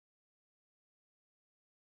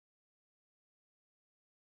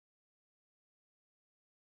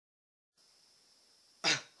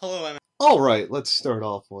Hello, Emma. Alright, let's start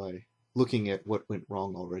off by looking at what went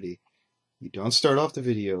wrong already. You don't start off the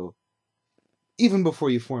video, even before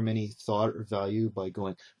you form any thought or value, by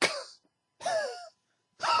going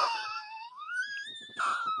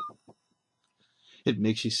It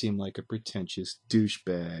makes you seem like a pretentious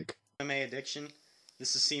douchebag. MMA addiction.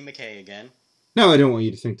 This is C. McKay again. Now, I don't want you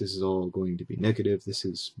to think this is all going to be negative. This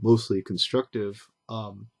is mostly constructive.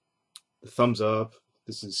 Thumbs up.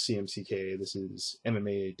 This is CMCK. This is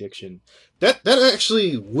MMA addiction. That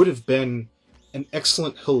actually would have been an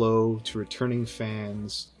excellent hello to returning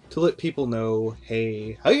fans, to let people know,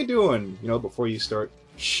 hey, how you doing? You know, before you start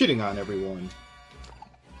shitting on everyone.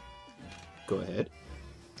 Go ahead.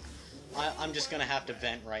 I'm just gonna have to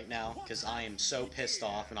vent right now, because I am so pissed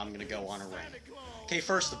off and I'm gonna go on a rant. Okay,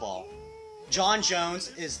 first of all, Jon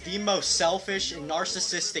Jones is the most selfish and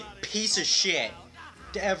narcissistic piece of shit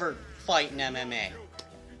to ever fight in MMA.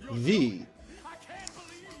 The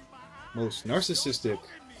most narcissistic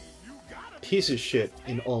piece of shit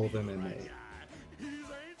in all of MMA.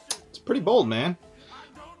 It's pretty bold, man.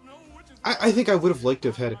 I think I would have liked to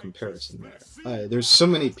have had a comparison there. There's so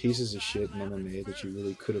many pieces of shit in MMA that you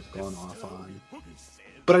really could have gone off on.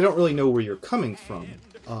 But I don't really know where you're coming from.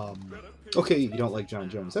 Okay, you don't like Jon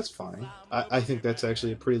Jones, that's fine. I think that's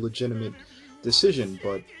actually a pretty legitimate decision,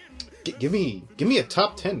 but give me a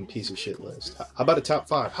top 10 piece of shit list. How about a top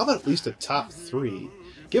 5? How about at least a top 3?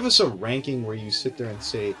 Give us a ranking where you sit there and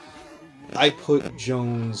say, I put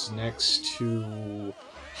Jones next to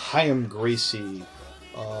Chaim Gracie.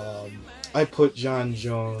 I put Jon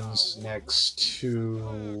Jones next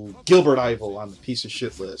to Gilbert Yvel on the piece of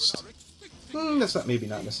shit list. That's maybe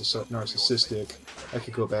not necessarily narcissistic. I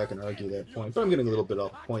could go back and argue that point, but I'm getting a little bit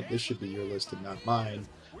off point. This should be your list and not mine.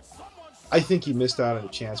 I think you missed out on a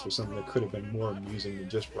chance for something that could have been more amusing than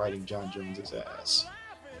just riding Jon Jones' ass.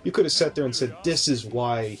 You could have sat there and said, this is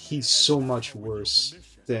why he's so much worse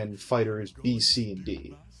than fighters B, C, and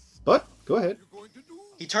D. But, go ahead.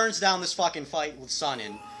 He turns down this fucking fight with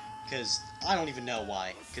Sonnen, because I don't even know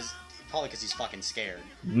why. Probably because he's fucking scared.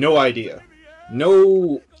 No idea.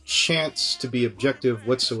 No chance to be objective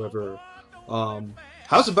whatsoever.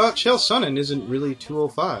 How's about Chael Sonnen isn't really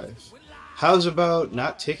 205? How's about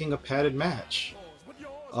not taking a padded match?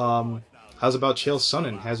 How's about Chael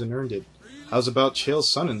Sonnen hasn't earned it? How's about Chael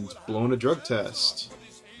Sonnen's blown a drug test?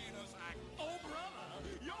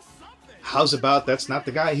 How's about that's not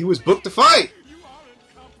the guy he was booked to fight?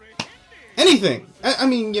 Anything. I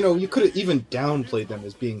mean, you know, you could have even downplayed them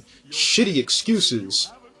as being shitty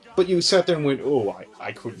excuses, but you sat there and went, oh,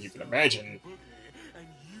 I couldn't even imagine.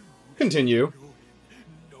 Continue.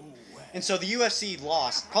 And so the UFC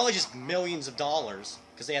lost probably just millions of dollars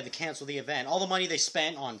because they had to cancel the event. All the money they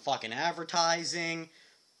spent on fucking advertising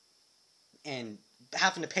and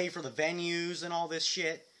having to pay for the venues and all this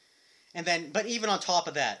shit. And then, but even on top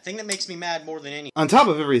of that, thing that makes me mad more than anything. On top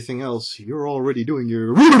of everything else, you're already doing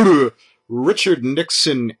your Richard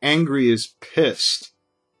Nixon angry is pissed.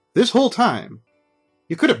 This whole time,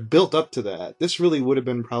 you could have built up to that. This really would have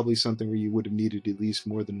been probably something where you would have needed at least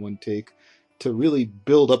more than one take to really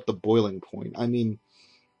build up the boiling point. I mean,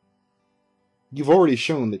 you've already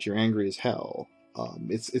shown that you're angry as hell.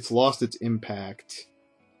 It's lost its impact.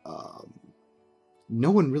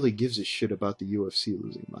 No one really gives a shit about the UFC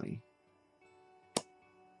losing money.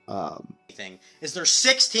 Is there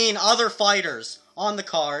 16 other fighters on the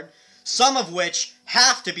card, some of which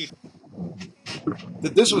have to be...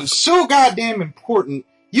 That this was so goddamn important,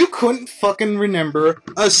 you couldn't fucking remember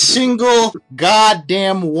a single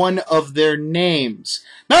goddamn one of their names.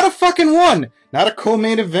 Not a fucking one. Not a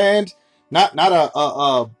co-main event. Not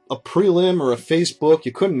a prelim or a Facebook.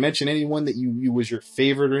 You couldn't mention anyone that you was your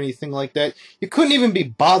favorite or anything like that. You couldn't even be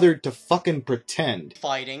bothered to fucking pretend.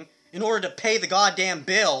 Fighting in order to pay the goddamn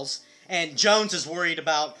bills, and Jones is worried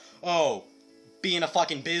about, oh, being a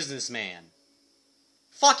fucking businessman.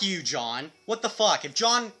 Fuck you, Jon. What the fuck? If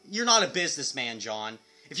Jon, you're not a businessman, Jon.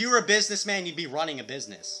 If you were a businessman, you'd be running a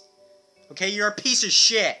business. Okay, you're a piece of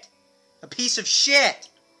shit. A piece of shit.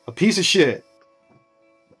 A piece of shit.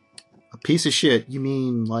 A piece of shit? You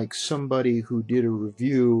mean like somebody who did a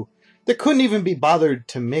review that couldn't even be bothered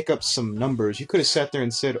to make up some numbers? You could have sat there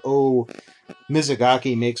and said, oh,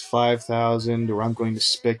 Mizugaki makes 5,000, or I'm going to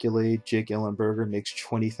speculate Jake Ellenberger makes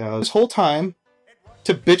 20,000. This whole time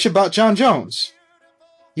to bitch about Jon Jones.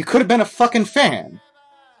 You could have been a fucking fan.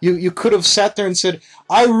 You could have sat there and said,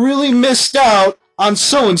 I really missed out on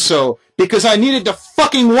so-and-so because I needed to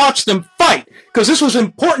fucking watch them fight because this was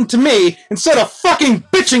important to me instead of fucking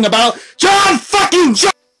bitching about Jon fucking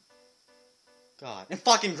Jones. God. And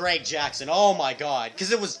fucking Greg Jackson. Oh my god.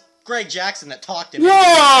 Because it was Greg Jackson that talked him.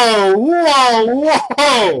 Whoa! Whoa!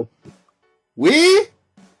 Whoa! We?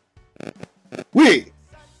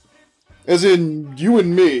 As in you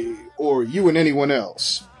and me, or you and anyone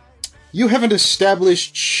else. You haven't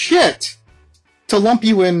established shit to lump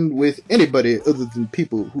you in with anybody other than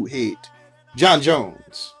people who hate Jon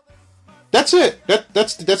Jones. That's it.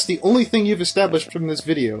 That's the only thing you've established from this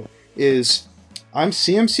video is I'm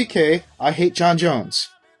CMCK, I hate Jon Jones.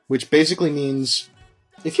 Which basically means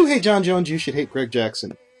if you hate Jon Jones, you should hate Greg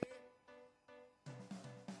Jackson.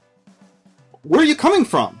 Where are you coming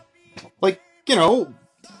from? Like, you know,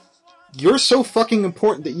 you're so fucking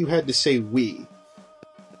important that you had to say we.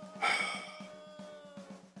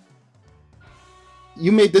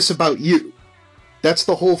 You made this about you. That's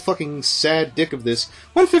the whole fucking sad dick of this.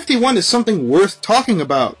 151 is something worth talking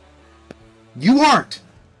about. You aren't.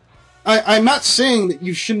 I'm not saying that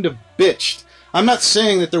you shouldn't have bitched. I'm not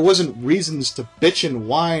saying that there wasn't reasons to bitch and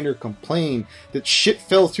whine or complain that shit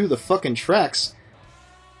fell through the fucking tracks.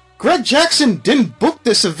 Greg Jackson didn't book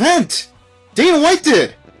this event. Dana White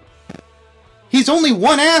did. He's only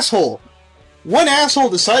one asshole. One asshole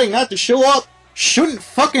deciding not to show up shouldn't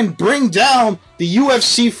fucking bring down the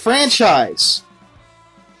UFC franchise.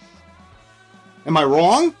 Am I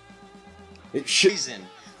wrong? It should. Reason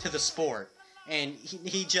to the sport, and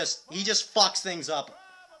he just fucks things up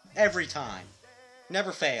every time.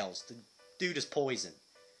 Never fails. The dude is poison.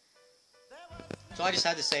 So I just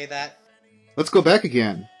had to say that. Let's go back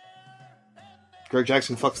again. Greg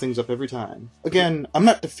Jackson fucks things up every time. Again, I'm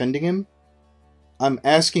not defending him. I'm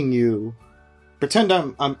asking you. Pretend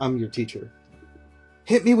I'm your teacher.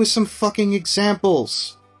 Hit me with some fucking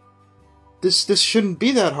examples. This shouldn't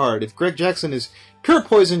be that hard. If Greg Jackson is pure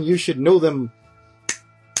poison, you should know them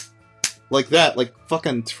like that. Like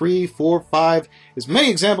fucking 3, 4, 5. As many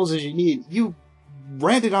examples as you need. You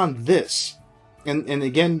ranted on this. And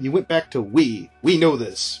again, you went back to we. We know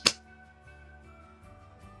this.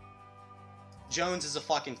 Jones is a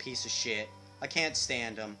fucking piece of shit. I can't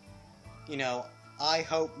stand him. You know, I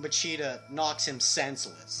hope Machida knocks him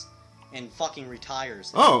senseless and fucking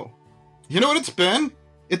retires him. Oh. You know what it's been?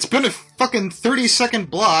 It's been a fucking 30-second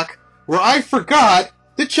block where I forgot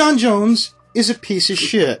that Jon Jones is a piece of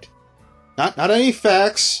shit. Not any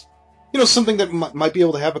facts. You know, something that might be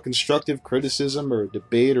able to have a constructive criticism or a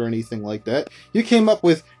debate or anything like that. You came up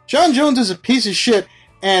with, Jon Jones is a piece of shit,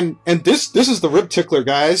 and this is the rib tickler,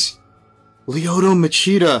 guys. Lyoto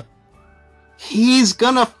Machida. He's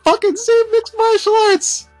gonna fucking save mixed martial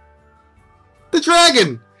arts! The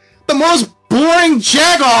Dragon! The most boring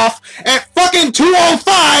jagoff at fucking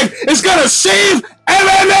 205 is gonna save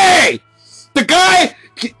MMA! The guy...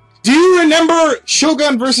 Do you remember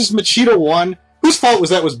Shogun versus Machida 1? Whose fault was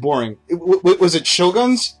that was boring? Was it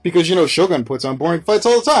Shogun's? Because, you know, Shogun puts on boring fights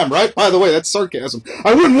all the time, right? By the way, that's sarcasm.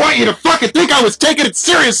 I wouldn't want you to fucking think I was taking it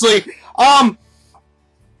seriously!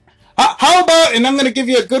 How about, and I'm gonna give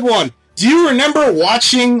you a good one, do you remember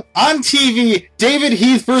watching on TV David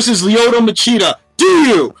Heath versus Lyoto Machida? Do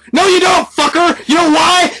you? No, you don't, fucker! You know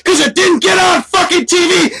why? Because it didn't get on fucking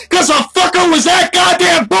TV! Because the fucker was that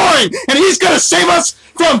goddamn boring! And he's gonna save us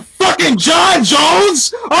from fucking Jon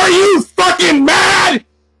Jones? Are you fucking mad?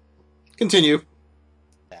 Continue.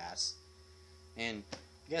 And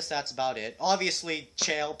I guess that's about it. Obviously,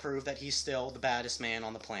 Chael proved that he's still the baddest man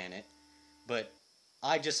on the planet. But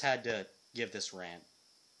I just had to give this rant.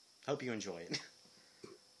 Hope you enjoy it.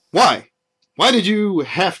 Why? Why did you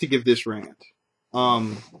have to give this rant?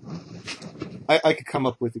 I could come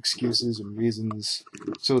up with excuses and reasons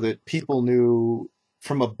so that people knew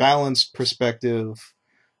from a balanced perspective,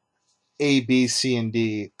 A, B, C, and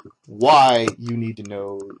D, why you need to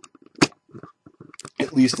know,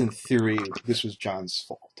 at least in theory, this was John's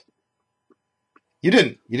fault. You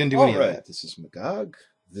didn't do any of that. This is Magog.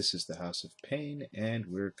 This is the House of Pain, and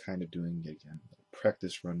we're kind of doing, again, a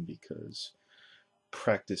practice run because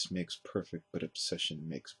practice makes perfect, but obsession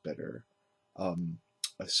makes better.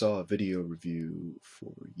 I saw a video review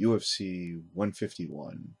for UFC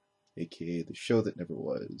 151, aka The Show That Never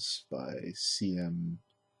Was, by CMCK.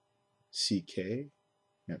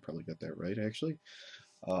 Yeah, I probably got that right, actually.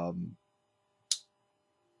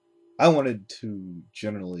 I wanted to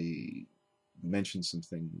generally mention some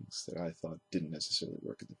things that I thought didn't necessarily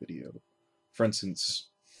work in the video. For instance,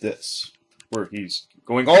 this, where he's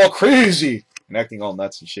going all crazy and acting all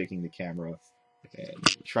nuts and shaking the camera and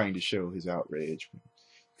trying to show his outrage.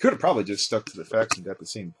 Could have probably just stuck to the facts and got the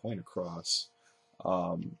same point across.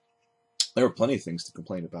 There were plenty of things to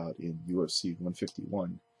complain about in UFC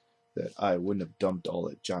 151 that I wouldn't have dumped all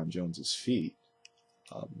at Jon Jones's feet.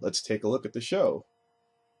 Let's take a look at the show.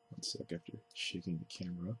 One sec, after shaking the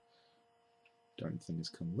camera. Darn thing has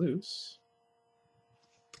come loose.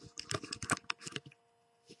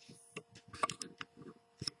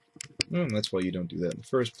 That's why you don't do that in the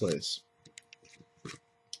first place.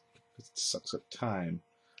 It sucks up time.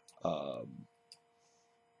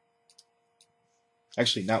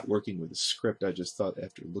 Actually, not working with the script, I just thought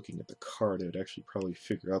after looking at the card, I would actually probably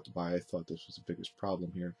figure out why I thought this was the biggest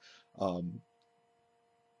problem here.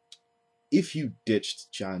 If you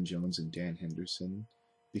ditched John Jones and Dan Henderson,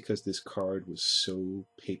 because this card was so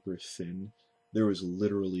paper thin, there was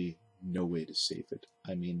literally no way to save it.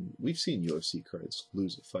 I mean, we've seen UFC cards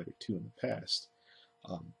lose a fight or two in the past.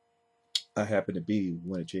 I happen to be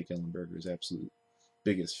one of Jake Ellenberger's absolute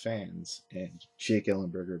biggest fans, and Jake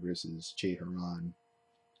Ellenberger versus Jay Haran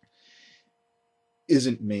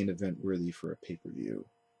isn't main event worthy for a pay-per-view.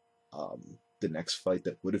 The next fight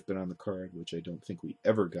that would have been on the card, which I don't think we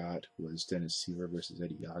ever got, was Dennis Seaver versus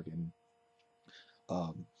Eddie Yagin.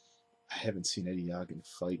 I haven't seen Eddie Yagin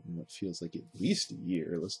fight in what feels like at least a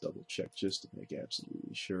year. Let's double check just to make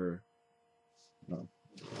absolutely sure.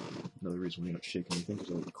 Another reason we're not shaking anything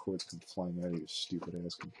because all the cords come flying out of your stupid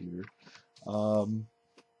ass computer. One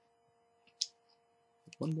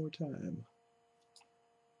more time.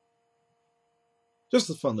 Just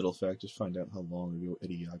a fun little fact, just find out how long ago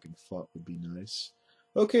Eddie Yagin fought would be nice.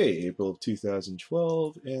 Okay, April of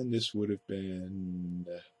 2012, and this would have been...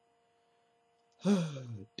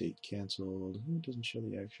 date cancelled. It doesn't show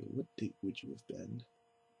the actual... What date would you have been?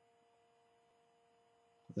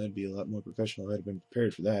 That'd be a lot more professional. I'd have been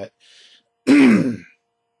prepared for that.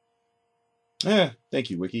 Thank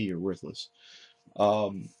you, Wiki. You're worthless.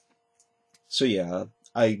 So yeah,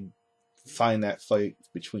 I find that fight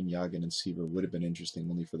between Yagin and Seaver would have been interesting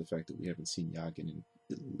only for the fact that we haven't seen Yagin in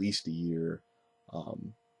at least a year.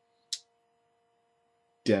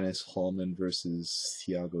 Dennis Hallman versus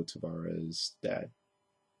Thiago Tavares, that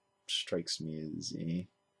strikes me as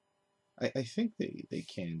I think they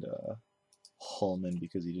canned Hallman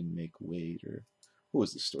because he didn't make weight, or what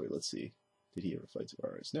was the story? Let's see. Did he ever fight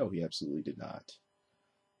Tavares? No, he absolutely did not.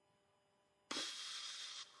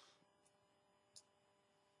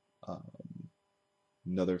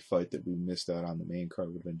 Another fight that we missed out on the main card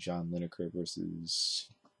would have been John Lineker versus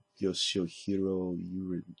Yoshihiro.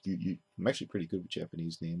 I'm actually pretty good with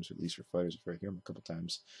Japanese names, or at least for fighters, if I hear them a couple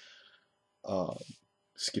times.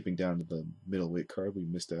 Skipping down to the middleweight card, we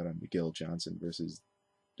missed out on Miguel Johnson versus,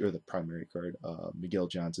 or the primary card, Miguel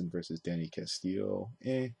Johnson versus Danny Castillo.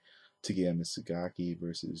 Takeya Misagaki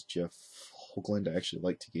versus Jeff Hoagland. I actually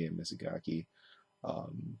like Takeya Misagaki.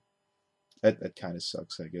 That kind of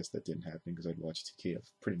sucks. I guess that didn't happen because I'd watch Takeya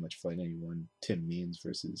pretty much fight anyone. Tim Means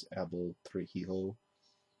versus Abel Trejijo.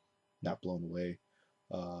 Not blown away.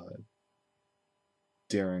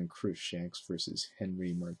 Darren Cruikshanks versus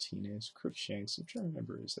Henry Martinez. Cruikshanks, I'm trying to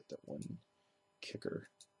remember, is that one kicker?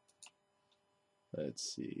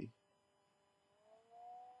 Let's see.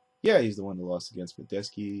 Yeah, he's the one who lost against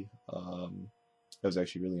Medeski. That was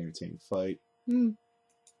actually a really entertaining fight.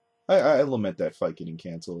 I lament that fight getting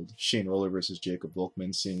canceled. Shane Roller versus Jacob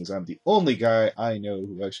Volkman, seeing as I'm the only guy I know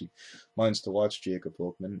who actually minds to watch Jacob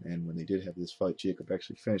Volkman, and when they did have this fight, Jacob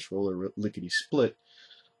actually finished Roller lickety-split.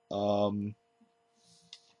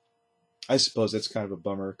 I suppose that's kind of a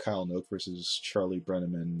bummer. Kyle Noak versus Charlie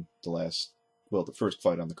Brenneman, the first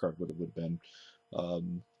fight on the card would have been.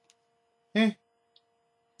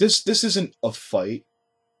 This isn't a fight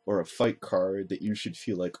or a fight card that you should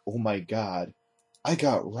feel like, oh my god, I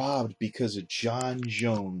got robbed because of John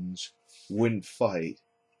Jones wouldn't fight.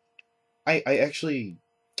 I'm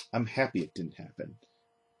happy it didn't happen.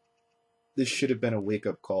 This should have been a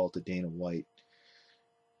wake-up call to Dana White.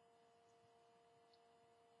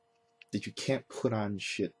 That you can't put on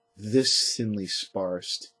shit this thinly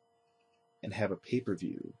sparsed and have a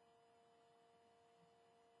pay-per-view.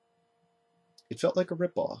 It felt like a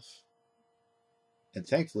ripoff. And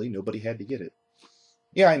thankfully, nobody had to get it.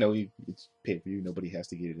 Yeah, I know it's pay-per-view, nobody has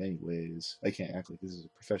to get it anyways. I can't act like this is a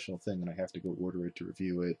professional thing and I have to go order it to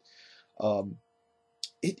review it.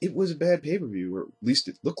 It was a bad pay-per-view, or at least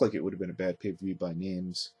it looked like it would have been a bad pay-per-view by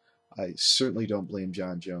names. I certainly don't blame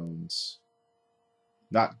John Jones.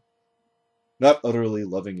 Not utterly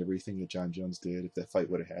loving everything that John Jones did. If that fight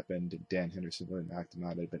would have happened and Dan Henderson would have knocked him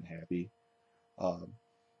out, I'd have been happy.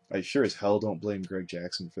 I sure as hell don't blame Greg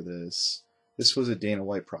Jackson for this. This was a Dana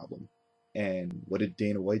White problem. And what did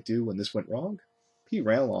Dana White do when this went wrong? He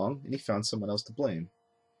ran along and he found someone else to blame.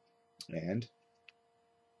 And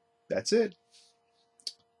that's it.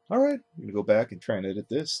 Alright, I'm going to go back and try and edit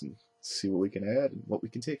this and see what we can add and what we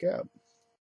can take out.